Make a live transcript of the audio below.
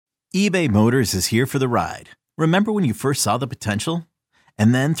eBay Motors is here for the ride. Remember when you first saw the potential?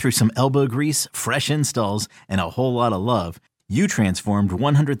 And then through some elbow grease, fresh installs, and a whole lot of love, you transformed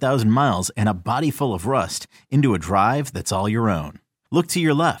 100,000 miles and a body full of rust into a drive that's all your own. Look to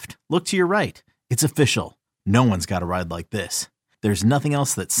your left. Look to your right. It's official. No one's got a ride like this. There's nothing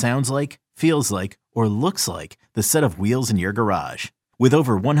else that sounds like, feels like, or looks like the set of wheels in your garage. With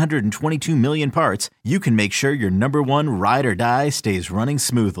over 122 million parts, you can make sure your number one ride or die stays running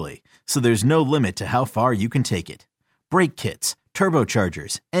smoothly. So there's no limit to how far you can take it. Brake kits,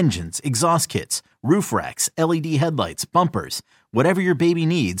 turbochargers, engines, exhaust kits, roof racks, LED headlights, bumpers, whatever your baby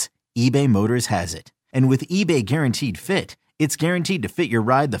needs, eBay Motors has it. And with eBay Guaranteed Fit, it's guaranteed to fit your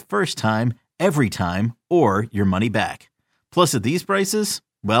ride the first time, every time, or your money back. Plus at these prices,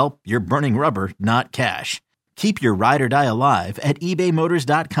 well, you're burning rubber, not cash. Keep your ride or die alive at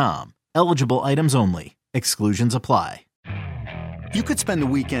ebaymotors.com. Eligible items only. Exclusions apply. You could spend the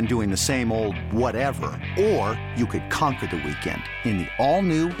weekend doing the same old whatever, or you could conquer the weekend in the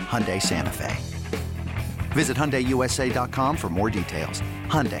all-new Hyundai Santa Fe. Visit HyundaiUSA.com for more details.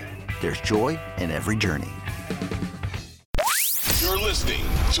 Hyundai, there's joy in every journey. You're listening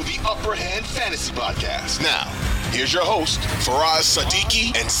to the Upper Hand Fantasy Podcast. Now, here's your host, Faraz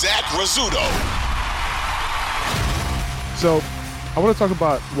Sadiki and Zach Rizzuto. So, I want to talk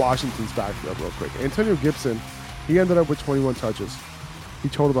about Washington's backfield real quick. Antonio Gibson, he ended up with 21 touches. He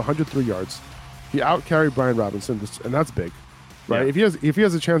totaled 103 yards. He out-carried Brian Robinson, and that's big, right? Yeah. If he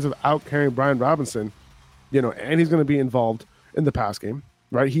has a chance of out-carrying Brian Robinson, and he's going to be involved in the pass game,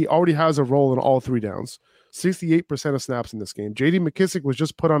 right? He already has a role in all three downs. 68% of snaps in this game. J.D. McKissic was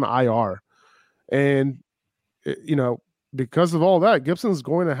just put on IR. And, because of all that, Gibson's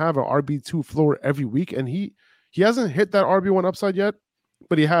going to have an RB2 floor every week, and he hasn't hit that RB1 upside yet,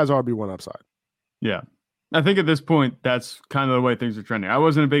 but he has RB1 upside. Yeah. I think at this point, that's kind of the way things are trending. I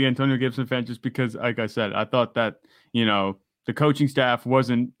wasn't a big Antonio Gibson fan just because, like I said, I thought that, the coaching staff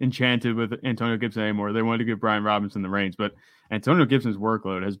wasn't enchanted with Antonio Gibson anymore. They wanted to give Brian Robinson the reins, but Antonio Gibson's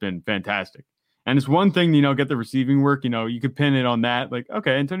workload has been fantastic. And it's one thing, get the receiving work, you could pin it on that. Like,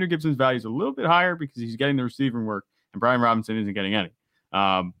 okay, Antonio Gibson's value is a little bit higher because he's getting the receiving work and Brian Robinson isn't getting any.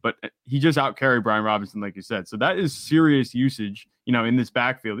 But he just out-carried Brian Robinson, like you said. So that is serious usage, in this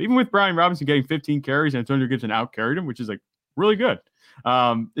backfield. Even with Brian Robinson getting 15 carries, Antonio Gibson out-carried him, which is really good.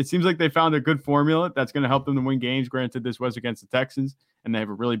 It seems like they found a good formula that's going to help them to win games. Granted, this was against the Texans, and they have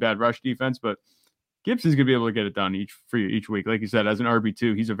a really bad rush defense, but Gibson's going to be able to get it done each week. Like you said, as an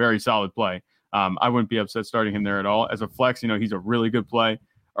RB2, he's a very solid play. I wouldn't be upset starting him there at all. As a flex, he's a really good play.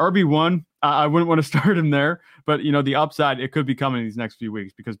 RB1, I wouldn't want to start him there, but the upside, it could be coming in these next few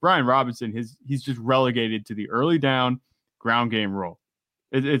weeks because Brian Robinson, he's just relegated to the early down ground game role.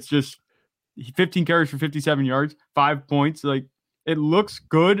 It's just 15 carries for 57 yards, 5 points. Like, it looks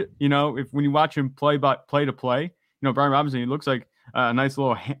good, when you watch him play to play, Brian Robinson, he looks like a nice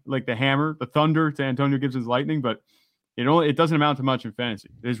little, like the hammer, the thunder to Antonio Gibson's lightning, but it doesn't amount to much in fantasy.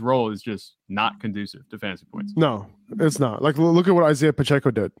 His role is just not conducive to fantasy points. No, it's not. Like, look at what Isaiah Pacheco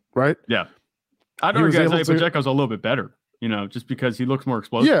did, right? Yeah. I'd argue Isaiah Pacheco's a little bit better, just because he looks more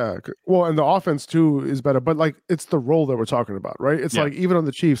explosive. Yeah. Well, and the offense, too, is better. But, it's the role that we're talking about, right? It's like, even on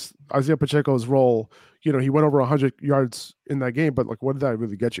the Chiefs, Isaiah Pacheco's role, he went over 100 yards in that game. But, what did that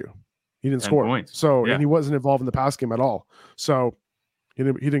really get you? He didn't score. Points. So, and he wasn't involved in the pass game at all. So, he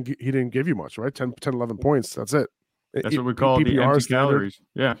didn't give you much, right? 10, 11 points. That's it. That's what we call PPR the empty calories.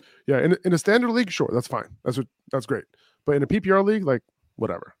 Yeah. Yeah. In a standard league, sure, that's fine. That's great. But in a PPR league,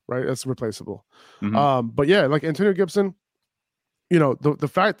 whatever, right? That's replaceable. Mm-hmm. But yeah, Antonio Gibson, the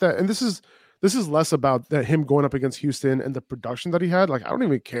fact that, and this is less about that him going up against Houston and the production that he had. I don't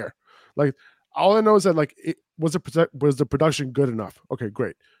even care. All I know is that was the production good enough? Okay,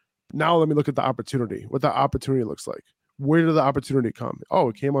 great. Now let me look at the opportunity. What that opportunity looks like. Where did the opportunity come? Oh,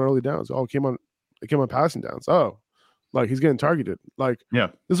 it came on early downs. Oh, it came on passing downs. Oh. He's getting targeted. This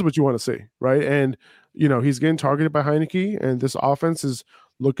is what you want to see, right? And, he's getting targeted by Heineke, and this offense is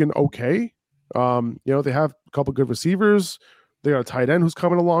looking okay. They have a couple good receivers. They got a tight end who's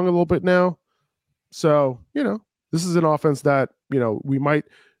coming along a little bit now. So, this is an offense that, we might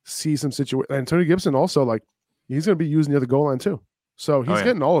see some situation. Antonio Gibson also, he's going to be used near the goal line too. So he's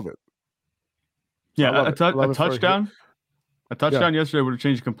getting all of it. Yeah, a touchdown. A touchdown yesterday would have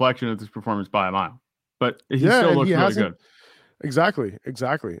changed the complexion of this performance by a mile. But he still looks really good. Exactly.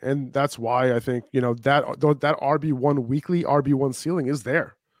 And that's why I think, that RB1 weekly RB1 ceiling is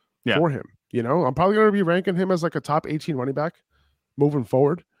there for him. I'm probably going to be ranking him as a top 18 running back moving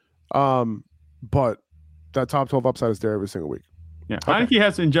forward. But that top 12 upside is there every single week. Yeah, Heineke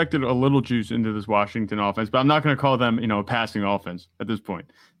has injected a little juice into this Washington offense, but I'm not going to call them, a passing offense at this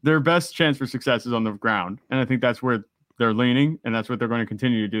point. Their best chance for success is on the ground, and I think that's where they're leaning, and that's what they're going to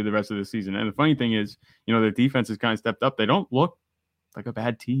continue to do the rest of the season. And the funny thing is, their defense has kind of stepped up. They don't look like a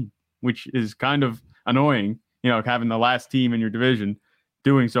bad team, which is kind of annoying, having the last team in your division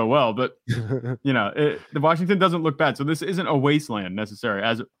doing so well. But, the Washington doesn't look bad. So this isn't a wasteland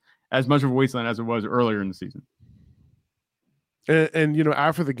necessarily, as much of a wasteland as it was earlier in the season. And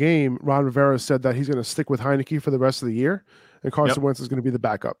after the game, Ron Rivera said that he's going to stick with Heineke for the rest of the year, and Carson Wentz is going to be the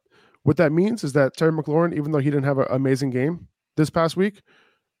backup. What that means is that Terry McLaurin, even though he didn't have an amazing game this past week,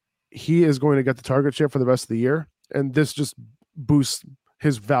 he is going to get the target share for the rest of the year, and this just boosts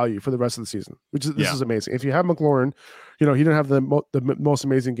his value for the rest of the season, which is this is amazing. If you have McLaurin, he didn't have the most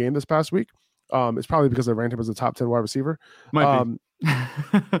amazing game this past week. It's probably because I ranked him as a top 10 wide receiver. Might be.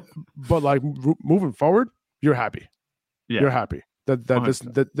 But like moving forward, you're happy. Yeah. You're happy that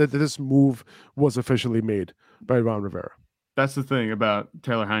this move was officially made by Ron Rivera. That's the thing about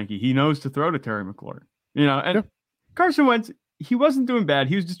Taylor Heineke. He knows to throw to Terry McLaurin. Carson Wentz, he wasn't doing bad.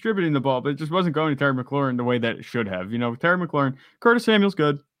 He was distributing the ball, but it just wasn't going to Terry McLaurin the way that it should have. Terry McLaurin, Curtis Samuel's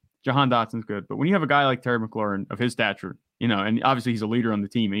good, Jahan Dotson's good, but when you have a guy like Terry McLaurin of his stature, and obviously he's a leader on the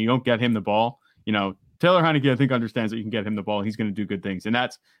team, and you don't get him the ball, Taylor Heineke, I think, understands that you can get him the ball. He's going to do good things. And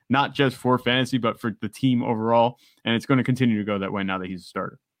that's not just for fantasy, but for the team overall. And it's going to continue to go that way now that he's a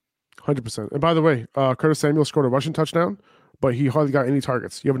starter. 100%. And by the way, Curtis Samuel scored a rushing touchdown, but he hardly got any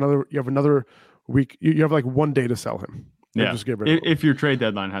targets. You have another week. You have like 1 day to sell him. Yeah. Just if your trade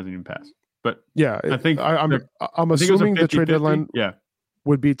deadline hasn't even passed. But yeah, I think I'm assuming the trade deadline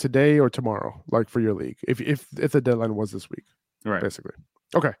would be today or tomorrow, like for your league, if the deadline was this week. Right. Basically.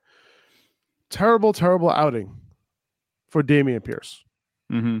 Okay. Terrible outing for Dameon Pierce.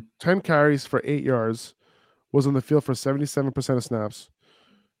 10 carries for 8 yards, was on the field for 77% of snaps.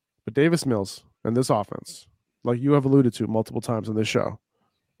 But Davis Mills and this offense, like you have alluded to multiple times on this show,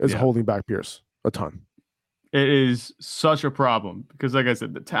 is holding back Pierce a ton. It is such a problem because, like I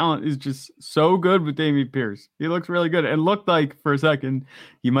said, the talent is just so good with Dameon Pierce. He looks really good. It looked like for a second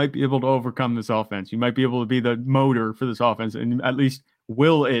he might be able to overcome this offense. You might be able to be the motor for this offense and at least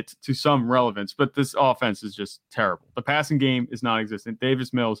will it to some relevance. But this offense is just terrible. The passing game is non-existent.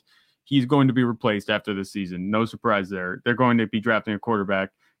 Davis Mills, he's going to be replaced after this season. No surprise there. They're going to be drafting a quarterback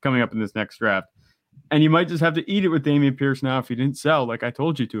coming up in this next draft. And you might just have to eat it with Dameon Pierce now if you didn't sell, like I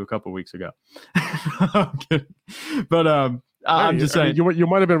told you to a couple weeks ago. But I'm just saying, you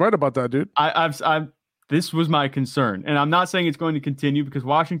might have been right about that, dude. This was my concern, and I'm not saying it's going to continue because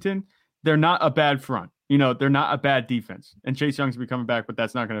Washington, they're not a bad front. They're not a bad defense, and Chase Young's be coming back, but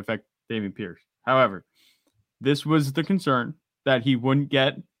that's not going to affect Dameon Pierce. However, this was the concern that he wouldn't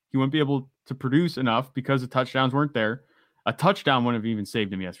be able to produce enough because the touchdowns weren't there. A touchdown wouldn't have even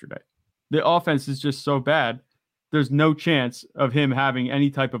saved him yesterday. The offense is just so bad. There's no chance of him having any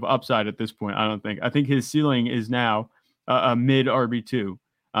type of upside at this point, I don't think. I think his ceiling is now a mid RB2,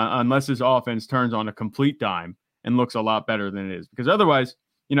 unless his offense turns on a complete dime and looks a lot better than it is. Because otherwise,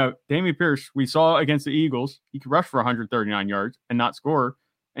 Dameon Pierce, we saw against the Eagles, he could rush for 139 yards and not score,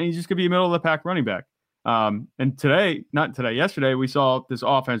 and he just could be a middle-of-the-pack running back. And yesterday, we saw this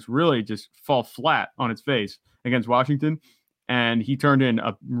offense really just fall flat on its face against Washington. And he turned in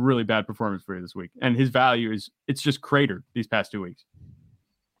a really bad performance for you this week. And his value it's just cratered these past 2 weeks.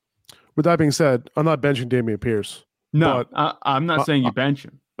 With that being said, I'm not benching Dameon Pierce. No, I'm not saying you bench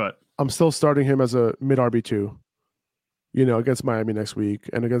him, but I'm still starting him as a mid RB2, against Miami next week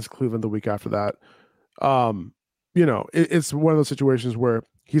and against Cleveland the week after that. It's one of those situations where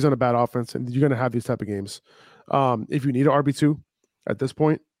he's on a bad offense and you're going to have these type of games. If you need an RB2 at this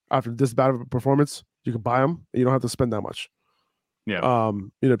point, after this bad of a performance, you can buy him and you don't have to spend that much. Yeah.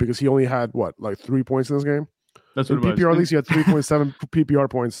 Because he only had 3 points in this game. That's what in PPR was. At least he had 3.7 PPR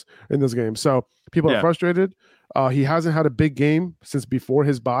points in this game. So people are frustrated. He hasn't had a big game since before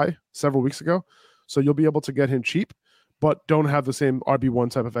his bye several weeks ago. So you'll be able to get him cheap, but don't have the same RB1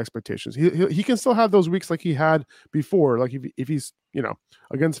 type of expectations. He can still have those weeks like he had before. Like if he's,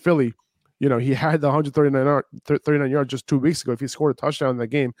 against Philly, he had the 139 yards just 2 weeks ago. If he scored a touchdown in that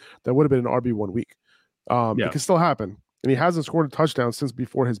game, that would have been an RB1 week. It can still happen. And he hasn't scored a touchdown since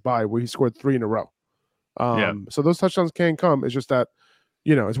before his bye, where he scored 3 in a row. So those touchdowns can come. It's just that,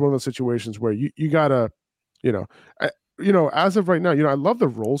 it's one of those situations where you gotta, as of right now, I love the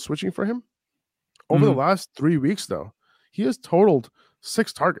role switching for him. Over the last 3 weeks, though, he has totaled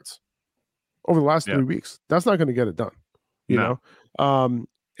 6 targets over the last 3 weeks. That's not going to get it done. You know. And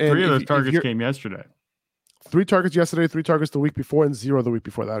 3 of those targets came yesterday. 3 targets yesterday, 3 targets the week before, and 0 the week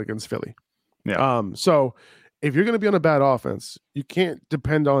before that against Philly. Yeah. So if you're going to be on a bad offense, you can't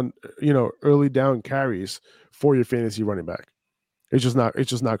depend on, early down carries for your fantasy running back. It's just not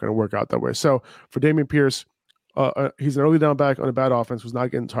going to work out that way. So for Dameon Pierce, he's an early down back on a bad offense, was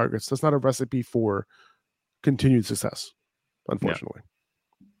not getting targets. That's not a recipe for continued success, unfortunately.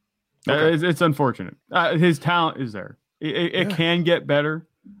 Yeah. Okay. It's unfortunate. His talent is there. It can get better.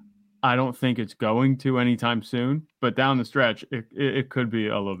 I don't think it's going to anytime soon, but down the stretch, it could be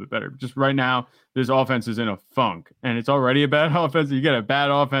a little bit better. Just right now, this offense is in a funk, and it's already a bad offense. You get a bad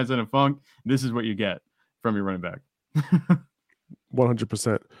offense in a funk. This is what you get from your running back.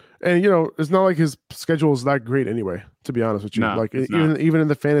 100%. And, it's not like his schedule is that great anyway, to be honest with you. No, even in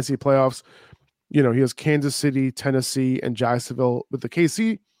the fantasy playoffs, he has Kansas City, Tennessee, and Jacksonville with the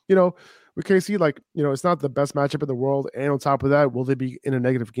KC, with KC, it's not the best matchup in the world. And on top of that, will they be in a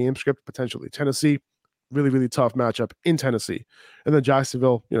negative game script? Potentially. Tennessee, really, really tough matchup in Tennessee. And then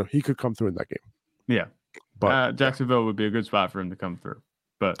Jacksonville, he could come through in that game. Yeah. But Jacksonville would be a good spot for him to come through.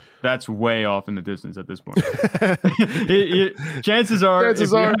 But that's way off in the distance at this point. Chances are, if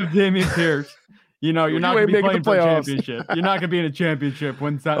you have Dameon Pierce, you're not going to be playing for a championship. You're not going to be in a championship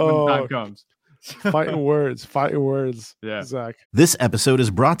when time comes. Fighting words. Yeah. Zach. This episode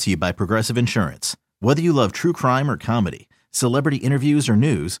is brought to you by Progressive Insurance. Whether you love true crime or comedy, celebrity interviews or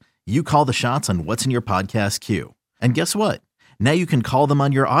news, you call the shots on what's in your podcast queue. And guess what? Now you can call them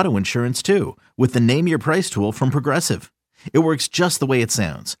on your auto insurance too with the Name Your Price tool from Progressive. It works just the way it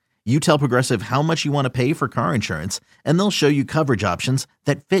sounds. You tell Progressive how much you want to pay for car insurance, and they'll show you coverage options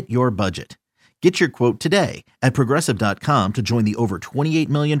that fit your budget. Get your quote today at Progressive.com to join the over 28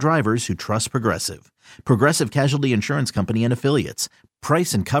 million drivers who trust Progressive. Progressive Casualty Insurance Company and Affiliates.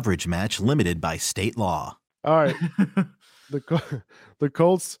 Price and coverage match limited by state law. All right. The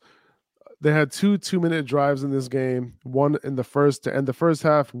Colts, they had 2 2-minute drives in this game. One in the first to end the first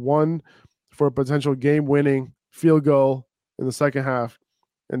half, one for a potential game-winning field goal in the second half.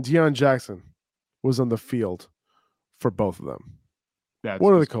 And Deion Jackson was on the field for both of them.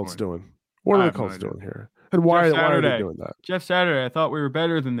 What are the Colts doing? What are the Colts doing here? And why are they doing that? Jeff Saturday, I thought we were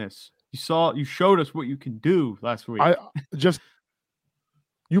better than this. You showed us what you can do last week.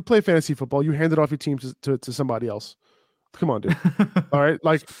 You play fantasy football. You handed off your team to somebody else. Come on, dude. All right,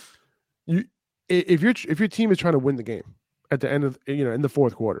 if your team is trying to win the game at the end of in the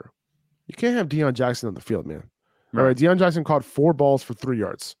fourth quarter, you can't have Deion Jackson on the field, man. Right. All right, Deion Jackson caught 4 balls for 3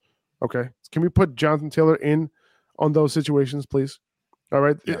 yards. Okay, can we put Jonathan Taylor in on those situations, please? All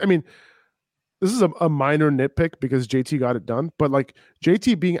right, yeah. I mean. This is a minor nitpick because JT got it done, but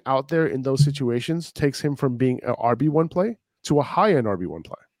JT being out there in those situations takes him from being an RB1 play to a high-end RB1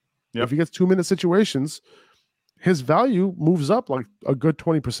 play. Yep. If he gets 2-minute situations, his value moves up like a good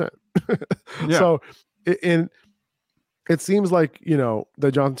 20%. Yeah. So, it seems like,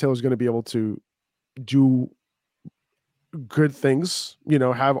 that Jonathan Taylor is going to be able to do good things,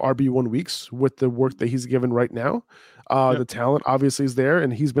 have RB1 weeks with the work that he's given right now. The talent obviously is there,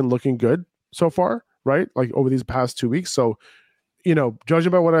 and he's been looking good so far, right? Over these past 2 weeks. So,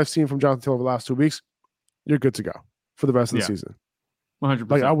 judging by what I've seen from Jonathan Taylor over the last 2 weeks, you're good to go for the rest of the season.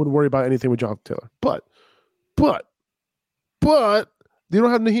 100%. I wouldn't worry about anything with Jonathan Taylor. But you don't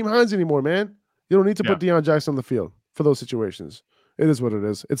have Naheem Hines anymore, man. You don't need to put Deion Jackson on the field for those situations. It is what it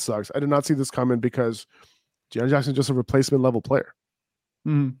is. It sucks. I did not see this coming because Deion Jackson is just a replacement level player.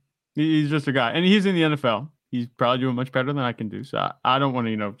 Mm-hmm. He's just a guy. And he's in the NFL. He's probably doing much better than I can do. So I don't want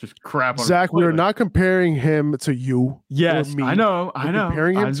to, just crap on Zach, we are not comparing him to you. Yes, me. I know.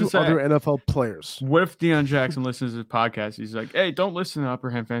 Comparing him to other NFL players. What if Deion Jackson listens to this podcast? He's like, hey, don't listen to Upper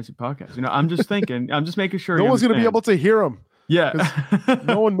Hand Fantasy Podcast. I'm just thinking, I'm just making sure. No one's going to be able to hear him. Yeah.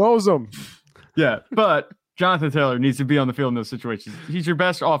 No one knows him. Yeah. But Jonathan Taylor needs to be on the field in those situations. He's your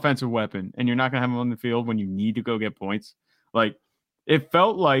best offensive weapon, and you're not going to have him on the field when you need to go get points. It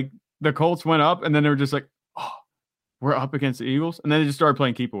felt like the Colts went up, and then they were just like, we're up against the Eagles. And then they just started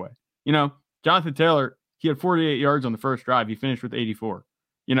playing keep away. Jonathan Taylor, he had 48 yards on the first drive. He finished with 84.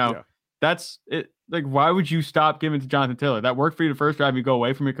 That's it. Why would you stop giving to Jonathan Taylor? That worked for you the first drive. You go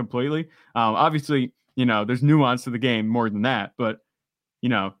away from it completely. Obviously, there's nuance to the game more than that. But,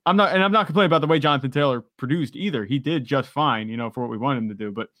 I'm not complaining about the way Jonathan Taylor produced either. He did just fine, for what we want him to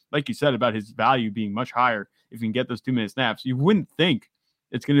do. But like you said about his value being much higher, if you can get those 2-minute snaps, you wouldn't think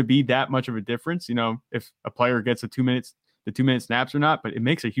it's going to be that much of a difference, if a player gets the 2-minute snaps or not, but it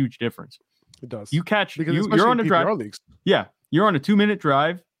makes a huge difference. It does. You catch, you're on a drive. Leagues. Yeah. You're on a 2-minute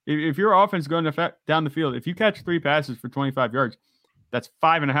drive. If your offense is going down the field, if you catch 3 passes for 25 yards, that's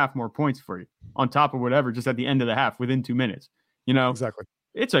 5.5 more points for you on top of whatever, just at the end of the half within 2 minutes, Exactly.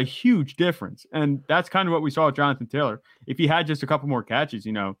 It's a huge difference. And that's kind of what we saw with Jonathan Taylor. If he had just a couple more catches,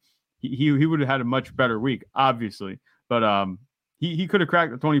 he would have had a much better week, obviously. But he could have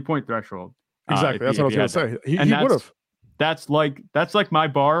cracked the 20-point threshold. Exactly. That's what I was going to say. He would have. That's like my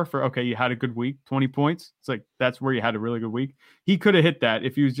bar for, okay, you had a good week, 20 points. It's like, that's where you had a really good week. He could have hit that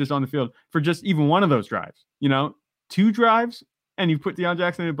if he was just on the field for just even one of those drives, 2 drives, and you put Deion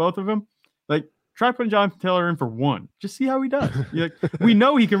Jackson in both of them. Like, try putting Jonathan Taylor in for one. Just see how he does. We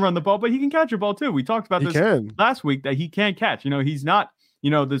know he can run the ball, but he can catch a ball too. We talked about this last week that he can't catch. He's not,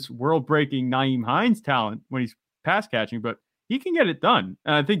 this world-breaking Nyheim Hines talent when he's pass catching, but he can get it done.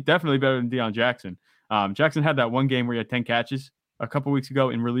 And I think definitely better than Deion Jackson. Jackson had that one game where he had 10 catches a couple weeks ago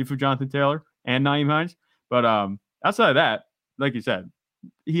in relief of Jonathan Taylor and Nyheim Hines. But outside of that, like you said,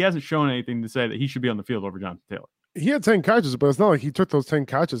 he hasn't shown anything to say that he should be on the field over Jonathan Taylor. He had 10 catches, but it's not like he took those 10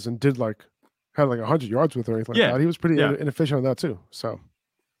 catches and had 100 yards with or anything like that. He was pretty inefficient on that too. So,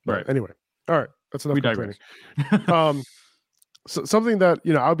 right. Anyway, all right, that's enough complaining. So something that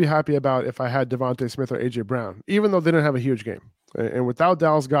I would be happy about if I had Devontae Smith or AJ Brown, even though they didn't have a huge game, and without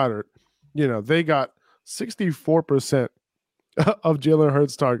Dallas Goedert, they got 64% of Jalen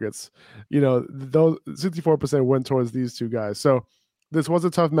Hurts targets. Those 64% went towards these two guys. So this was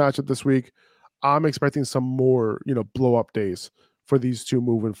a tough matchup this week. I'm expecting some more, blow up days for these two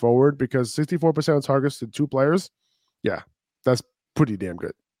moving forward, because 64% of targets to 2 players, that's pretty damn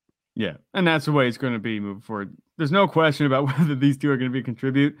good. Yeah, and that's the way it's going to be moving forward. There's no question about whether these two are going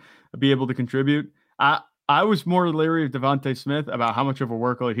to be able to contribute. I was more leery of Devontae Smith about how much of a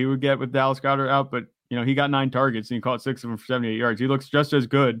workload he would get with Dallas Goedert out, but he got 9 targets and he caught 6 of them for 78 yards. He looks just as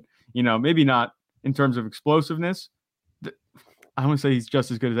good, maybe not in terms of explosiveness. I wouldn't say he's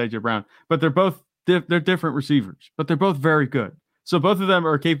just as good as AJ Brown, but they're both they're different receivers, but they're both very good. So both of them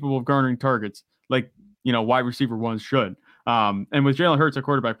are capable of garnering targets like wide receiver ones should. And with Jalen Hurts, a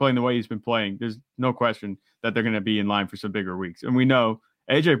quarterback, playing the way he's been playing, there's no question that they're going to be in line for some bigger weeks. And we know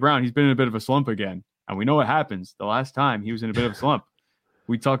AJ Brown, he's been in a bit of a slump again. And we know what happens the last time he was in a bit of a slump.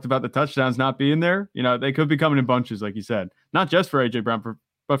 We talked about the touchdowns not being there. They could be coming in bunches, like you said, not just for AJ Brown,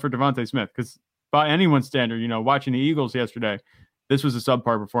 but for Devontae Smith. Because by anyone's standard, watching the Eagles yesterday, this was a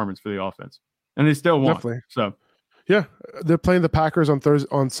subpar performance for the offense. And they still won. Definitely. So, yeah, they're playing the Packers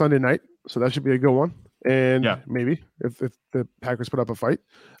on Sunday night. So that should be a good one. And maybe if the Packers put up a fight,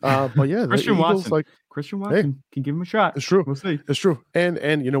 but yeah, Christian Watson can give him a shot. It's true. We'll see. It's true.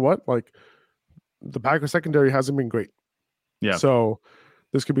 And you know what? The Packers secondary hasn't been great. Yeah. So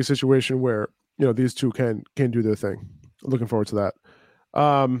this could be a situation where these two can do their thing. Looking forward to that.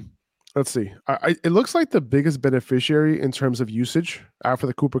 Let's see. It looks like the biggest beneficiary in terms of usage after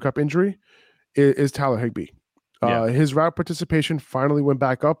the Cooper Kupp injury is Tyler Higbee. His route participation finally went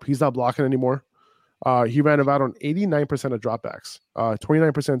back up. He's not blocking anymore. He ran about on 89% of dropbacks,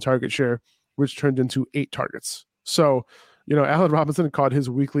 29% target share, which turned into 8 targets. So, Allen Robinson caught his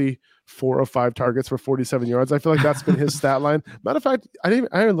weekly 4 of 5 targets for 47 yards. I feel like that's been his stat line. Matter of fact, I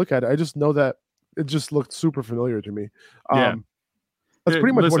didn't look at it. I just know that it just looked super familiar to me. That's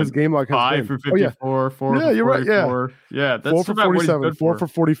pretty much what his game log has 5 been. for 54, 4 for 44. Yeah, that's 4 for 47, 4 for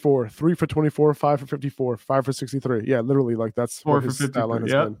 44, 3 for 24, 5 for 54, 5 for 63. Yeah, literally, that's 4 what his stat line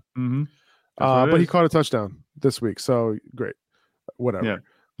has been. Mm-hmm. But he caught a touchdown this week, so great. Whatever.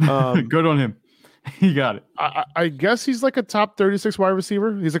 Yeah. Good on him. He got it. I guess he's like a top 36 wide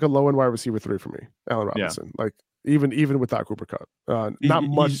receiver. He's like a low end wide receiver 3 for me, Allen Robinson. Like even without Cooper Kupp, not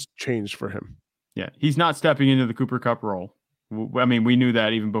much changed for him. Yeah, he's not stepping into the Cooper Kupp role. I mean, we knew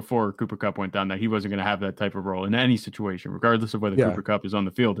that even before Cooper Kupp went down, that he wasn't going to have that type of role in any situation, regardless of whether Cooper Kupp is on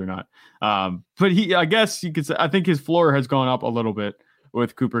the field or not. But I guess you could say, I think his floor has gone up a little bit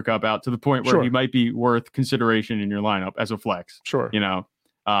with Cooper Kupp out to the point where he might be worth consideration in your lineup as a flex. Sure.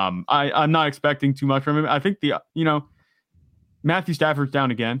 I'm not expecting too much from him. I think Matthew Stafford's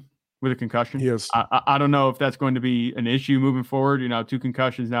down again with a concussion. Yes. I don't know if that's going to be an issue moving forward. 2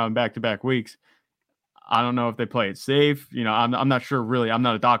 concussions now in back-to-back weeks. I don't know if they play it safe. I'm not sure really. I'm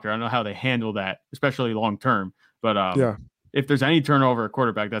not a doctor. I don't know how they handle that, especially long term. But if there's any turnover at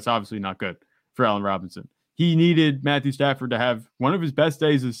quarterback, that's obviously not good for Allen Robinson. He needed Matthew Stafford to have one of his best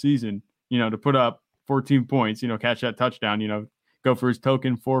days of the season, to put up 14 points, catch that touchdown, go for his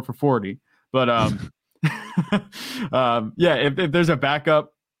token 4 for 40. But if there's a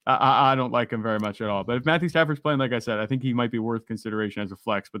backup, I don't like him very much at all. But if Matthew Stafford's playing, like I said, I think he might be worth consideration as a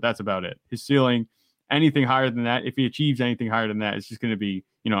flex, but that's about it. His ceiling, anything higher than that, if he achieves anything higher than that, it's just going to be,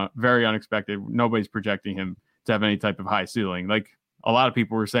 very unexpected. Nobody's projecting him to have any type of high ceiling. Like a lot of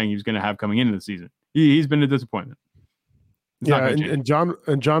people were saying he was going to have coming into the season. He's been a disappointment. And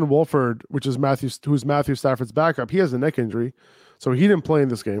John Wolford, who's Matthew Stafford's backup, he has a neck injury, so he didn't play in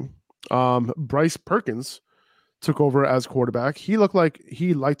this game. Bryce Perkins took over as quarterback. He looked like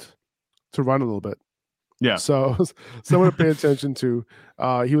he liked to run a little bit. Yeah. So someone to pay attention to.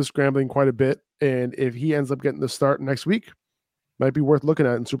 He was scrambling quite a bit, and if he ends up getting the start next week, might be worth looking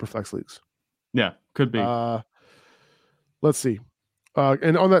at in Superflex leagues. Yeah, could be. Let's see.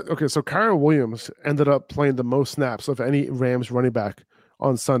 And on that, okay, so Kyren Williams ended up playing the most snaps of any Rams running back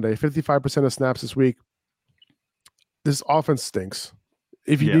on Sunday. 55% of snaps this week. This offense stinks.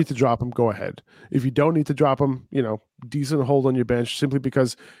 If you need to drop him, go ahead. If you don't need to drop him, decent hold on your bench simply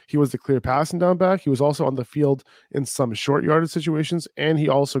because he was the clear passing down back. He was also on the field in some short yardage situations, and he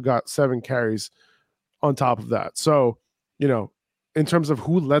also got 7 carries on top of that. So, in terms of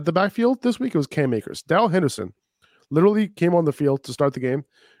who led the backfield this week, it was Cam Akers. Darrell Henderson literally came on the field to start the game,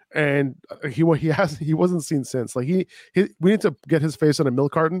 and he wasn't seen since. Like we need to get his face on a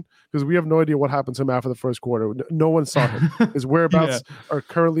milk carton because we have no idea what happened to him after the first quarter. No one saw him. His whereabouts are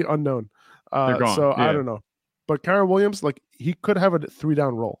currently unknown. So I don't know. But Kyren Williams, like he could have a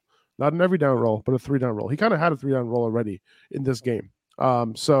 3-down roll, not an every down roll, but a 3-down roll. He kind of had a 3-down roll already in this game.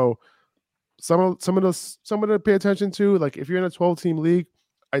 So someone to pay attention to. Like if you're in a 12-team league,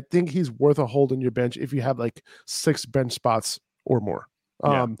 I think he's worth a hold on your bench if you have like 6 bench spots or more.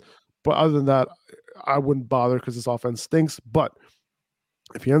 But other than that, I wouldn't bother because this offense stinks. But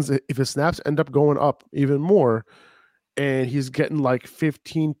if his snaps end up going up even more, and he's getting like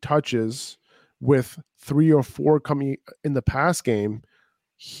 15 touches with 3 or 4 coming in the pass game,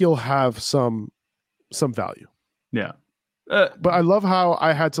 he'll have some value. Yeah. But I love how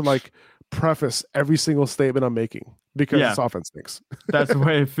I had to like preface every single statement I'm making because this offense stinks. That's the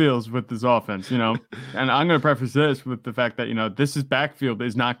way it feels with this offense, And I'm going to preface this with the fact that, this backfield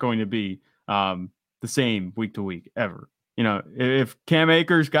is not going to be the same week to week ever. If Cam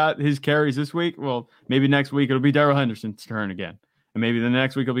Akers got his carries this week, well, maybe next week it'll be Darrell Henderson's turn again. And maybe the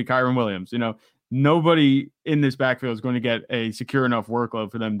next week it'll be Kyren Williams. Nobody in this backfield is going to get a secure enough workload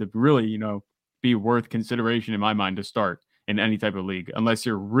for them to really, be worth consideration in my mind to start in any type of league, unless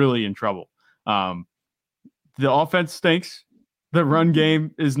you're really in trouble. The offense stinks. The run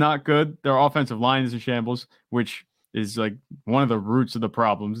game is not good. Their offensive line is in shambles, which is like one of the roots of the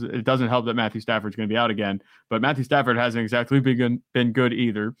problems. It doesn't help that Matthew Stafford's going to be out again, but Matthew Stafford hasn't exactly been good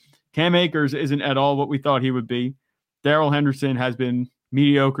either. Cam Akers isn't at all what we thought he would be. Darrell Henderson has been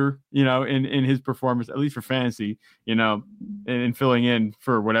mediocre, in his performance, at least for fantasy, in filling in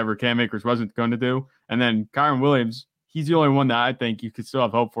for whatever Cam Akers wasn't going to do. And then Kyren Williams, he's the only one that I think you could still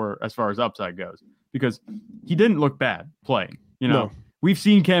have hope for as far as upside goes, because he didn't look bad playing. No. We've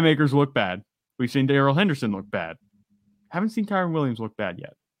seen Cam Akers look bad. We've seen Darrell Henderson look bad. Haven't seen Kyren Williams look bad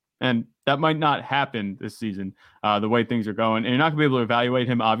yet. And that might not happen this season, the way things are going. And you're not going to be able to evaluate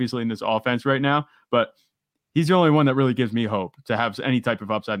him, obviously, in this offense right now. But he's the only one that really gives me hope to have any type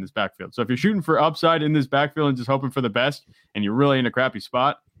of upside in this backfield. So if you're shooting for upside in this backfield and just hoping for the best, and you're really in a crappy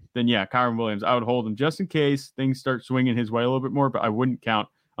spot, then Kyren Williams, I would hold him just in case things start swinging his way a little bit more. But I wouldn't count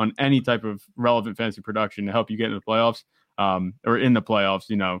on any type of relevant fantasy production to help you get into the playoffs, or in the playoffs,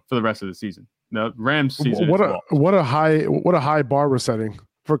 for the rest of the season. The Rams season. What a high bar we're setting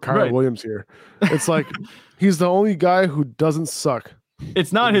for Kyren Williams here. It's like he's the only guy who doesn't suck.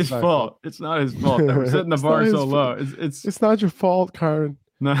 It's not his fault. It's not his fault that we're setting the bar so low. It's not your fault, Kyren.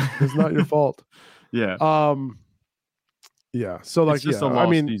 No, it's not your fault. Yeah. Yeah. So like, it's just a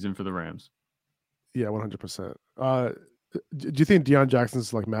lost season for the Rams. Yeah, 100%. Do you think Deion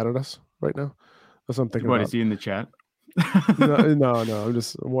Jackson's like mad at us right now? That's what I'm thinking. What, is he in the chat? No. I'm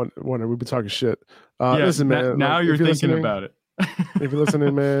just wondering. We've been talking shit. Listen, man. Now you're thinking about it. If you're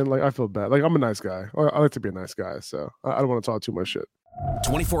listening, man, like I feel bad. Like I'm a nice guy. I like to be a nice guy, so I don't want to talk too much shit.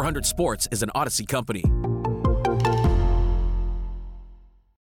 2400 Sports is an Odyssey company.